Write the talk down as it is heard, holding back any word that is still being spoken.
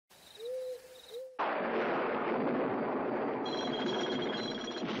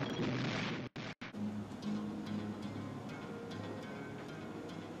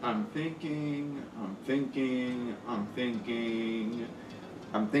I'm thinking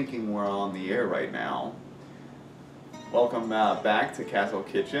we're on the air right now. Welcome back to Castle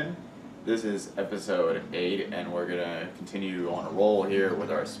Kitchen. This is episode 8, and we're gonna continue on a roll here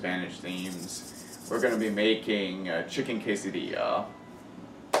with our Spanish themes. We're gonna be making chicken quesadilla.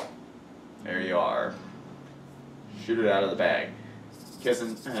 There you are. Shoot it out of the bag.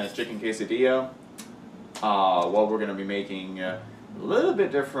 Chicken quesadilla. What we're gonna be making a little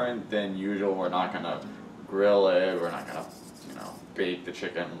bit different than usual. We're not gonna grill it. We're not gonna, bake the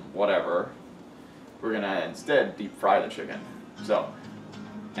chicken. Whatever. We're gonna instead deep fry the chicken. So,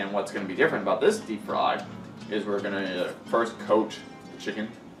 and what's gonna be different about this deep fry is we're gonna first coat the chicken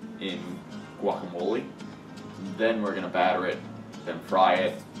in guacamole. Then we're gonna batter it. Then fry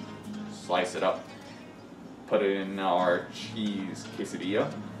it. Slice it up. Put it in our cheese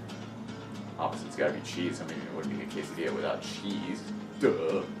quesadilla. Obviously, it's gotta be cheese. I mean, it wouldn't be a quesadilla without cheese.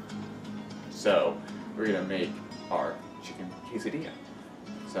 Duh. So, we're gonna make our chicken quesadilla.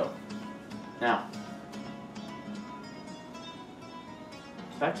 So, now,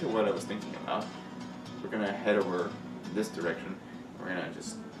 back to what I was thinking about. We're gonna head over this direction. We're gonna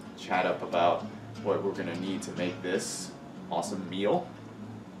just chat up about what we're gonna need to make this awesome meal.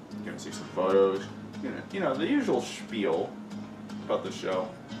 You're gonna see some photos. The usual spiel about the show.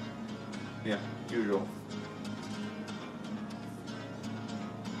 Yeah, usual.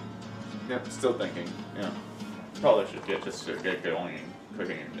 Yeah, still thinking. Yeah, probably should get going and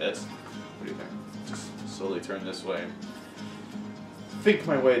cooking this. What do you think? Just slowly turn this way. Think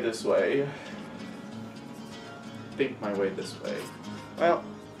my way this way. Think my way this way. Well,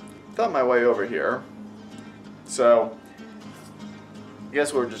 thought my way over here. So, I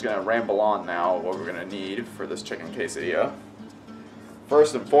guess we're just gonna ramble on now what we're gonna need for this chicken quesadilla.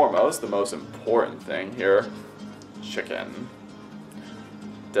 First and foremost, the most important thing here, chicken.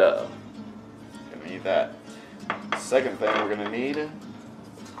 Duh. Gonna need that. Second thing we're gonna need,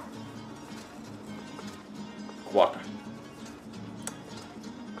 guac.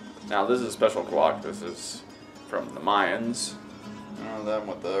 Now this is a special guac. This is from the Mayans. Them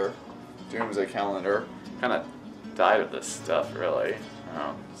with their doomsday calendar. Kind of died of this stuff, really.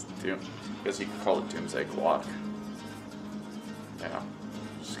 I guess you could call it doomsday guac. Yeah,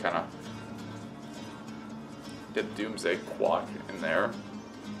 just kind of get doomsday guac in there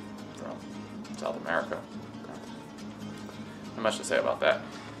from South America. Not much to say about that.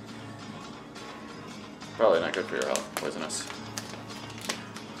 Probably not good for your health. Poisonous.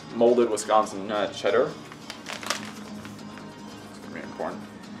 Molded Wisconsin cheddar. It's gonna be important.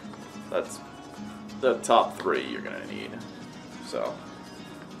 That's the top 3 you're gonna need. So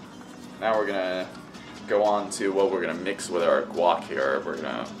now we're gonna go on to what we're gonna mix with our guac here. We're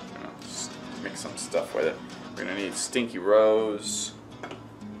gonna mix some stuff with it. We're gonna need stinky rose.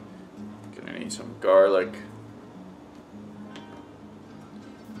 Gonna need some garlic,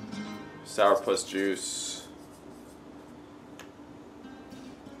 sourpuss juice,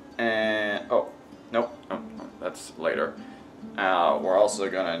 and nope, that's later. We're also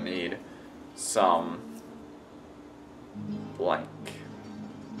gonna need some blank.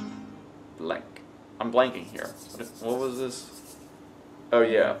 I'm blanking here. What was this? Oh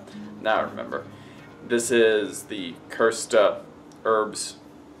yeah, now I remember. This is the cursed herbs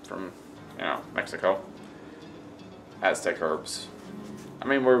from, Mexico. Aztec herbs. I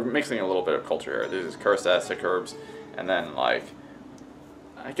mean, we're mixing a little bit of culture here. This is cursed Aztec herbs, and then I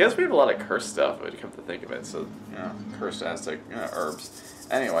guess we have a lot of cursed stuff, when you come to think of it. So, cursed Aztec herbs.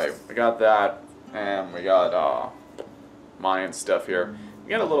 Anyway, we got that, and we got Mayan stuff here. We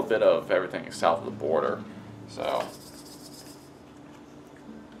got a little bit of everything south of the border. So,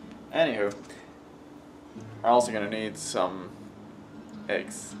 anywho, we're also gonna need some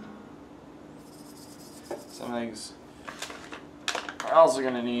eggs. We're also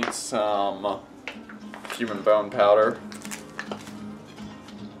gonna need some human bone powder.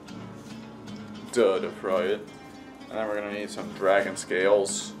 To fry it. And then we're gonna need some dragon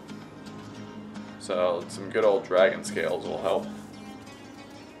scales. So some good old dragon scales will help.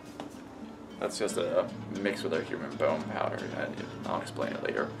 That's just a mix with our human bone powder. I'll explain it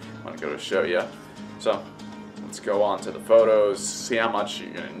later when I go to show you. So let's go on to the photos, see how much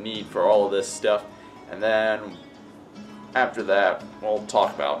you're gonna need for all of this stuff, and then after that we'll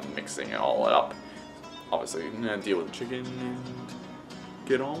talk about mixing it all up. Obviously, deal with the chicken and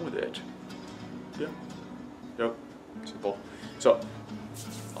get on with it. Yeah. Yep. Simple. So,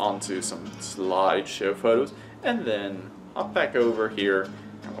 on to some slideshow photos, and then hop back over here,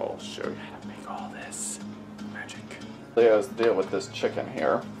 and we'll show you how to make all this magic. Let's deal with this chicken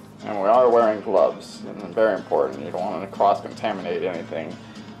here, and we are wearing gloves, and very important. You don't want to cross-contaminate anything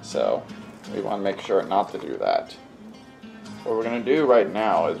So we want to make sure not to do that. What we're going to do right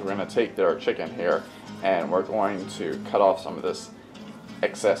now is we're going to take our chicken here and we're going to cut off some of this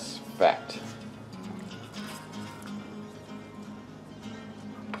excess fat.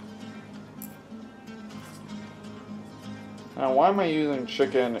 Now, why am I using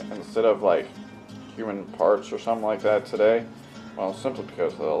chicken instead of like human parts or something like that today? Well, simply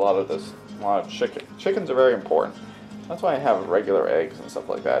because a lot of chickens are very important. That's why I have regular eggs and stuff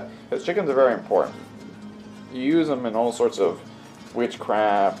like that. Because chickens are very important. You use them in all sorts of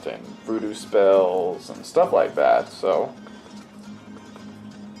witchcraft and voodoo spells and stuff like that. So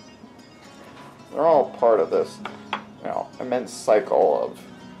they're all part of this, immense cycle of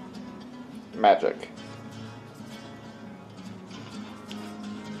magic.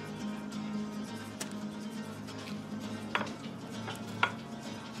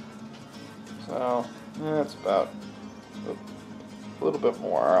 So that's about a little bit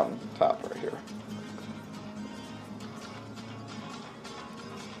more on top right here.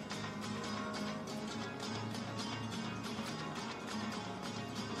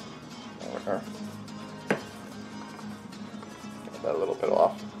 There. Get that a little bit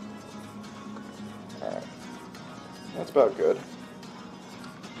off. Alright. That's about good.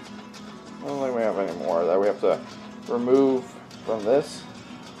 I don't think we have any more that we have to remove from this.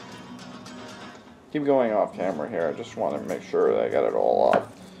 Keep going off camera here. I just want to make sure that I got it all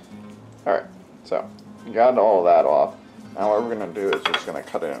off. Alright, so we got all that off. Now what we're going to do is just going to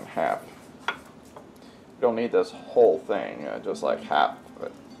cut it in half. You don't need this whole thing, just like half of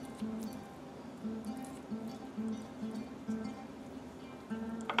it.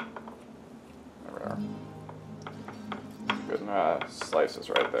 There we are. Good slices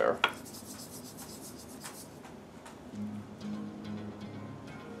right there.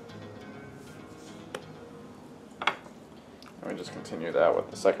 Let me just continue that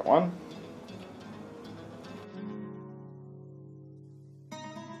with the second one.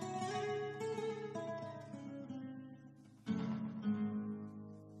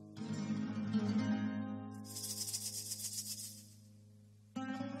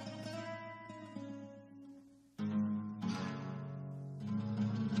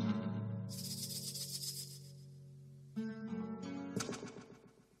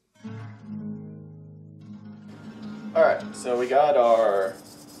 Alright, so we got our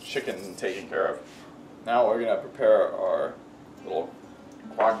chicken taken care of. Now we're going to prepare our little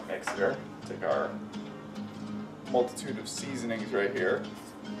guac mixture. Take our multitude of seasonings right here.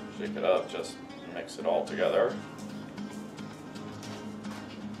 Shake it up, just mix it all together.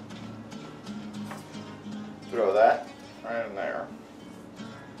 Throw that right in there.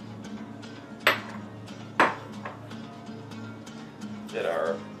 Get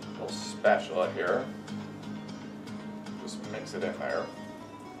our little spatula here. Just mix it in there.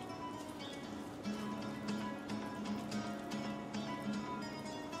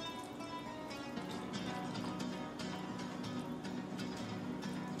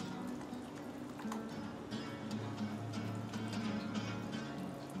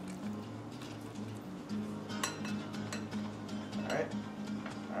 Alright,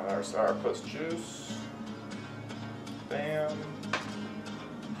 now our sourpuss juice. Bam.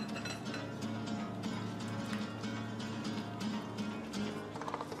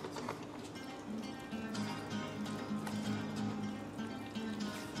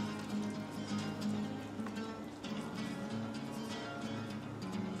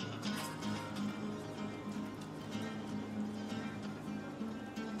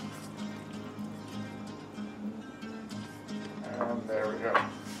 And there we go.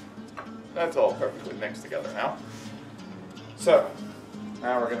 That's all perfectly mixed together now. So,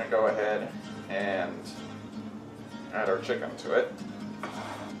 now we're going to go ahead and add our chicken to it.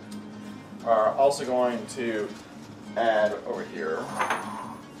 We're also going to add over here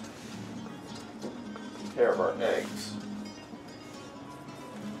a pair of our eggs.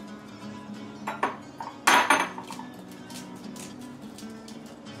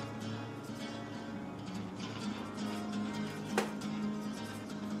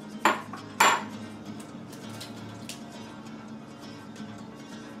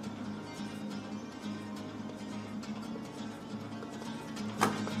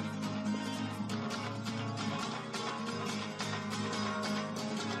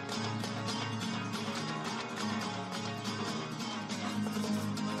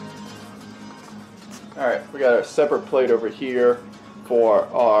 Alright, we got a separate plate over here for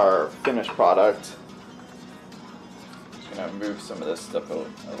our finished product. Just going to move some of this stuff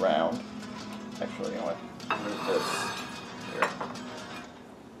around. Actually, you know what? Move this here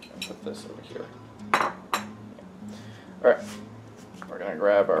and put this over here. Alright, we're going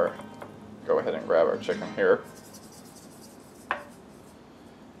to go ahead and grab our chicken here. I'm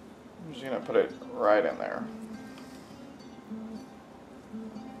just going to put it right in there.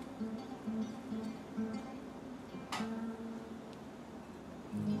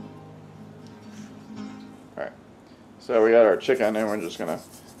 Alright, so we got our chicken and we're just going to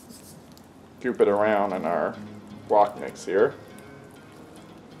goop it around in our wok mix here.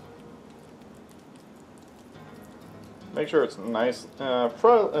 Make sure it's nice,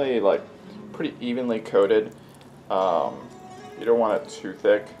 probably like pretty evenly coated. You don't want it too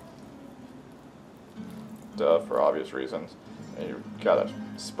thick, for obvious reasons. And you gotta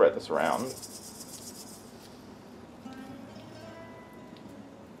spread this around.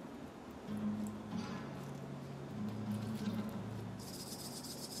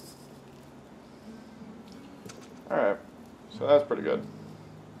 Alright, so that's pretty good.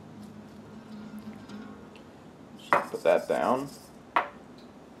 Just put that down.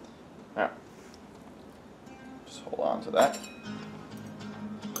 Now, just hold on to that.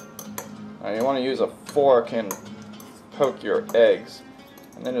 Now you want to use a fork and poke your eggs,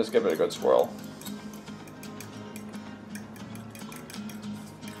 and then just give it a good swirl.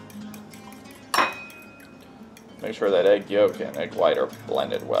 Make sure that egg yolk and egg white are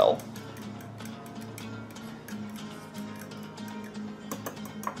blended well.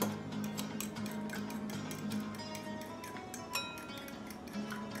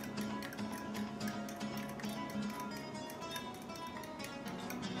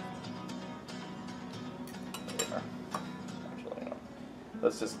 Actually, no.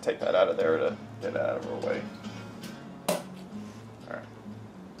 Let's just take that out of there to get it out of our way. Alright.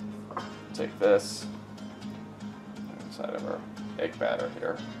 Take this inside of our egg batter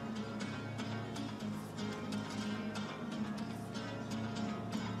here.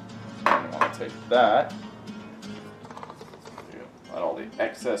 And we want to take that, let all the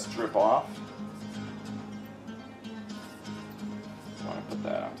excess drip off. So I want to put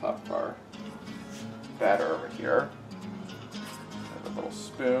that on top of our batter over here. With a little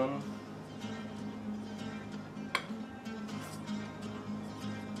spoon.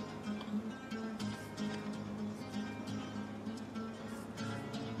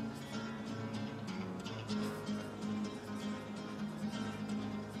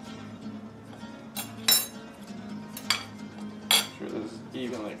 Make sure this is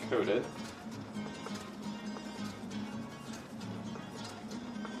evenly coated.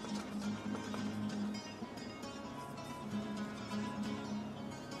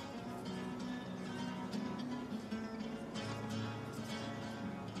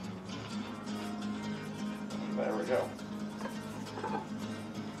 There we go.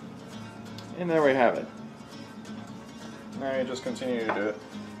 And there we have it. Now you just continue to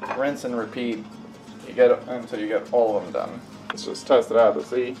rinse and repeat until you get all of them done. Let's just test it out to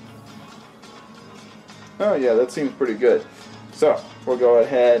see. Oh yeah, that seems pretty good. So we'll go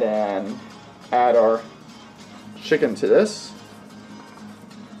ahead and add our chicken to this.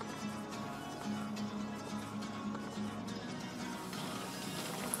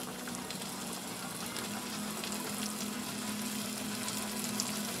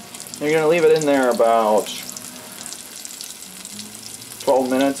 You're going to leave it in there about 12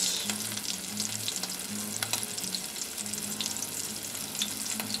 minutes.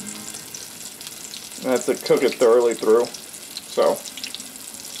 And that's to cook it thoroughly through. So,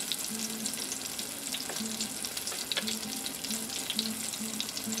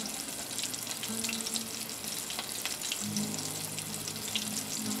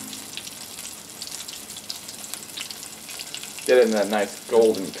 get it in that nice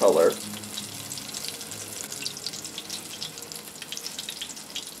golden color.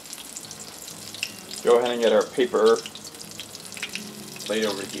 Go ahead and get our paper plate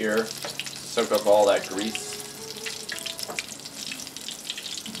over here. Soak up all that grease.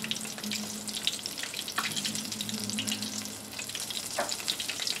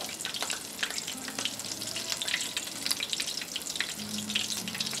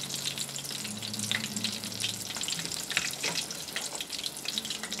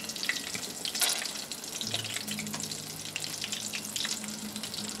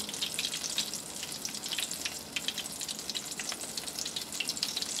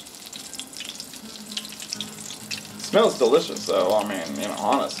 Smells delicious though, I mean, you know,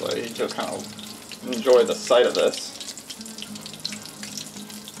 honestly, you just kind of enjoy the sight of this.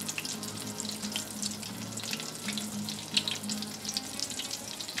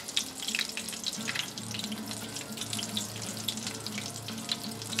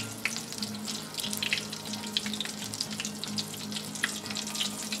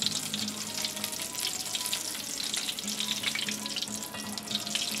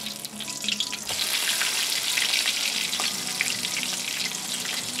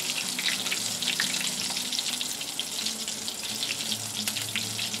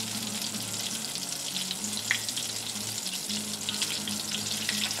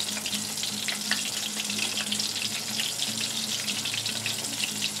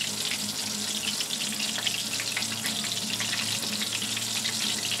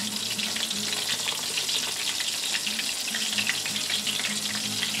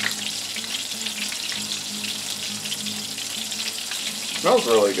 smells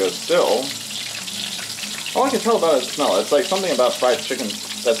really good still. All I can tell about it is the smell. It's like something about fried chicken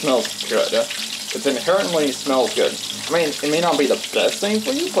that smells good. It inherently smells good. I mean, it may not be the best thing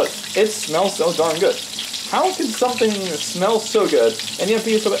for you, but it smells so darn good. How can something smell so good and yet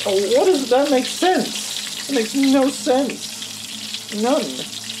be so bad? What does that make sense? It makes no sense. None.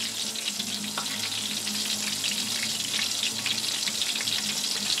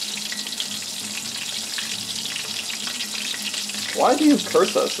 Why do you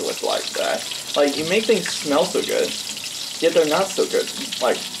curse us with like that? Like, you make things smell so good, yet they're not so good.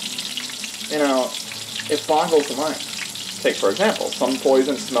 Like, you know, it boggles the mind. Take, for example, some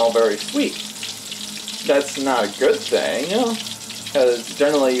poisons smell very sweet. That's not a good thing, you know, because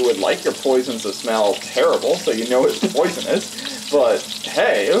generally you would like your poisons to smell terrible, so you know it's poisonous, but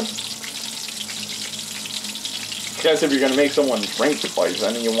hey, I guess if you're going to make someone drink the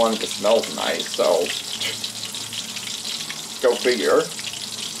poison, you want it to smell nice, so go figure.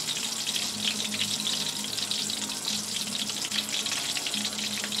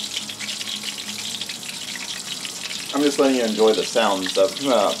 I'm just letting you enjoy the sounds of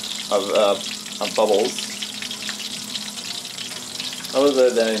bubbles. What was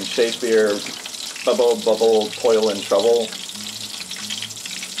it in Shakespeare? Bubble, bubble, toil and trouble.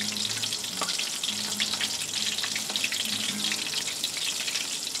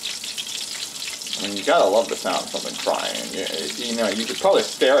 I mean, you gotta love the sound of something frying. You know, you could probably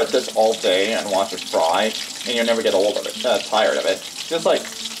stare at this all day and watch it fry, and you'll never get old of it, tired of it. Just like,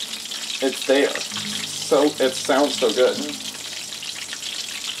 it's there. So, it sounds so good.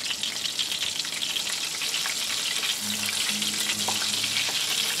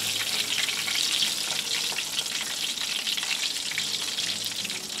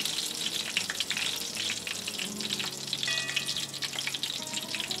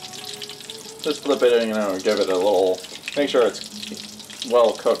 Just flip it and, you know, give it a little, make sure it's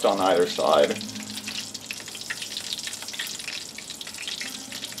well cooked on either side.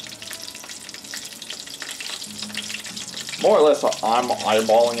 More or less, I'm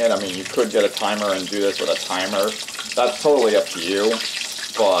eyeballing it. I mean, you could get a timer and do this with a timer. That's totally up to you,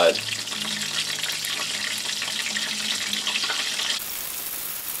 but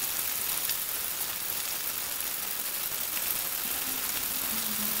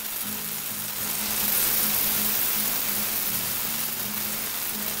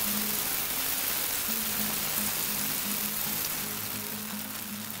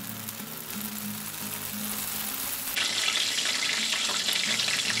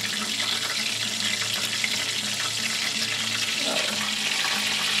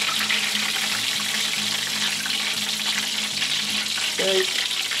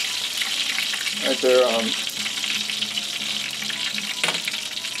right there,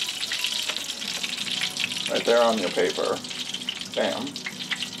 right there on your paper. Bam.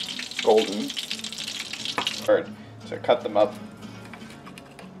 Golden. Hard to cut them up.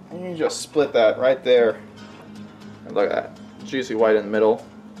 And you just split that right there. And look at that. Juicy white in the middle.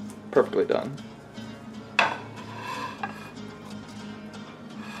 Perfectly done.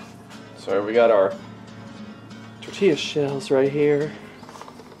 So we got our tortilla shells right here.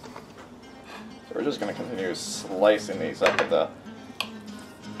 So we're just going to continue slicing these up with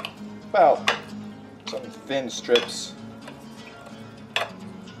about some thin strips.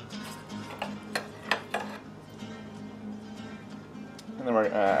 And then we're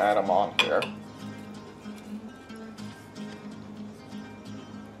going to add them on here.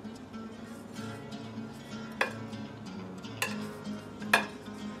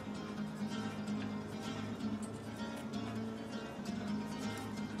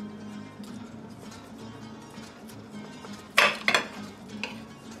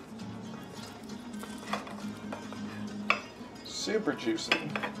 Super juicy.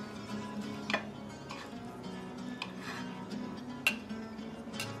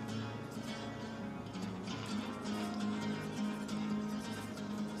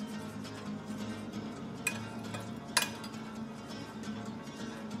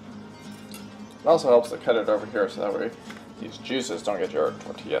 It also helps to cut it over here so that way these juices don't get your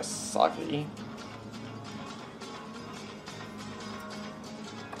tortilla soggy.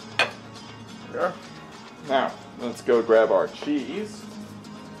 There. Now, let's go grab our cheese.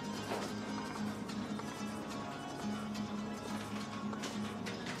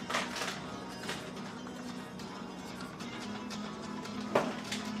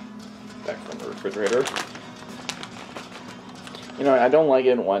 Back from the refrigerator. You know, I don't like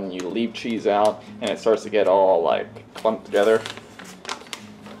it when you leave cheese out and it starts to get all like clumped together.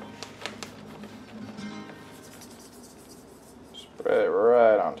 Spread it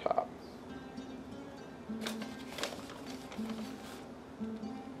right on top.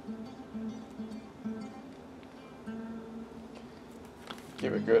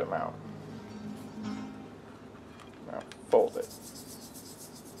 give a good amount. Now fold it.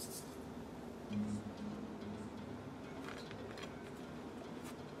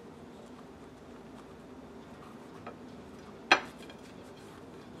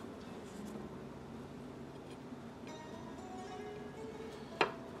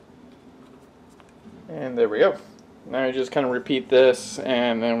 And there we go. Now you just kind of repeat this,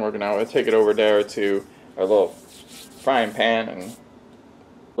 and then we're going to take it over there to our little frying pan, and a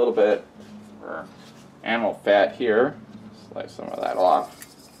little bit of animal fat here. Slice some of that off.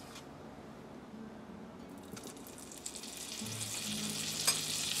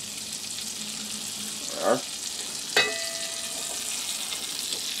 There.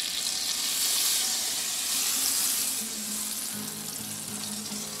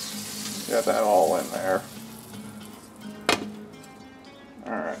 Got that all in there.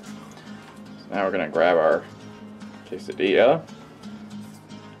 Alright. So now we're going to grab our quesadilla.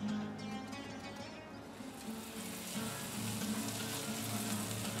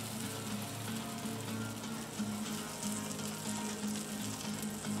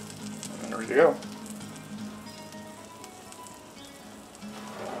 And there we go.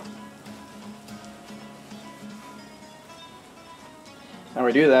 And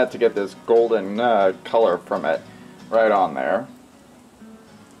we do that to get this golden color from it right on there.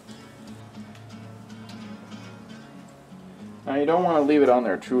 Now you don't want to leave it on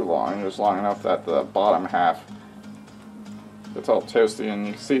there too long, just long enough that the bottom half gets all toasty and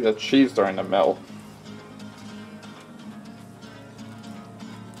you see the cheese starting to melt.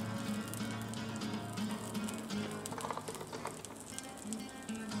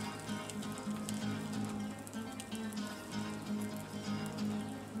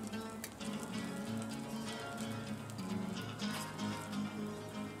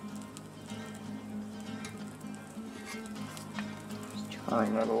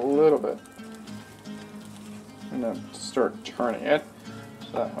 Turning it a little bit, and then start turning it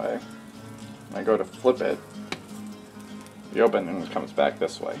so that way when I go to flip it, the opening comes back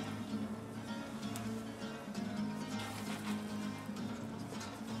this way.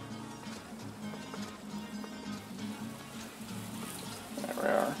 There we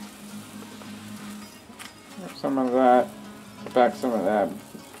are. There's some of that, put back some of that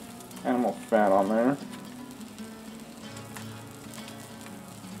animal fat on there.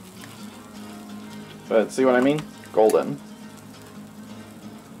 But see what I mean? Golden.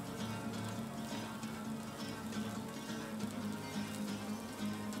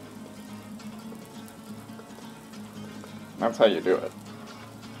 That's how you do it.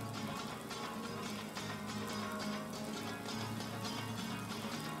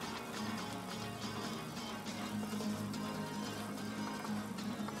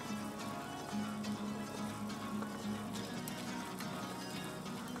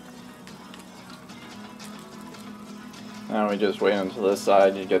 Now we just wait until this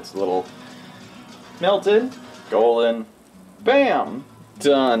side it gets a little melted, golden. Bam!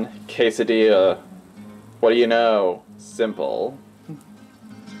 Done. Quesadilla. What do you know? Simple.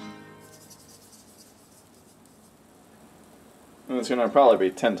 And it's gonna probably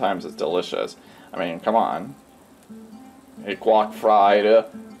be 10 times as delicious. I mean, come on. A guac fried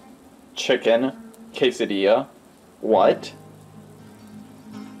chicken quesadilla. What?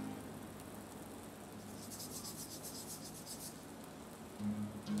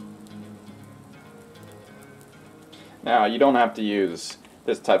 Now, you don't have to use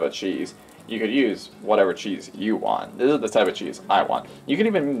this type of cheese. You could use whatever cheese you want. This is the type of cheese I want. You could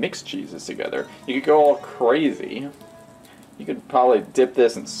even mix cheeses together. You could go all crazy. You could probably dip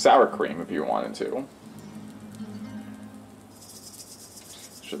this in sour cream if you wanted to.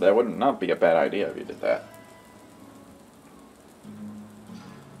 So that would not be a bad idea if you did that.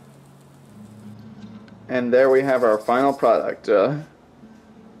 And there we have our final product.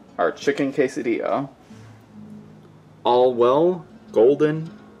 Our chicken quesadilla. All well,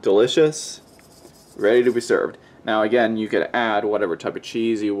 golden, delicious, ready to be served. Now again, you could add whatever type of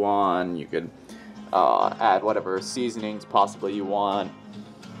cheese you want. You could add whatever seasonings possibly you want.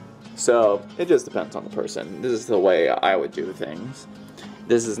 So it just depends on the person. This is the way I would do things.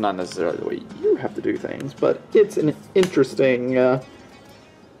 This is not necessarily the way you have to do things, but it's an interesting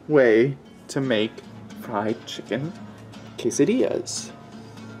way to make fried chicken quesadillas.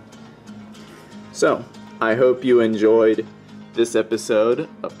 So, I hope you enjoyed this episode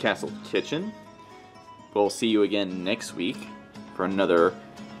of Castle Kitchen. We'll see you again next week for another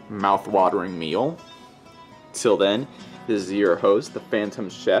mouth-watering meal. Till then, this is your host, the Phantom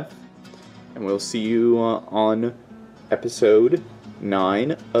Chef, and we'll see you on episode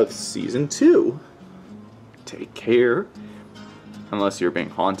 9 of Season 2. Take care, unless you're being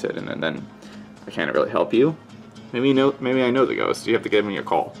haunted, and then I can't really help you. Maybe I know the ghost. You have to give me a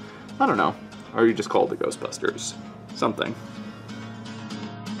call. I don't know. Or you just call the Ghostbusters. Something.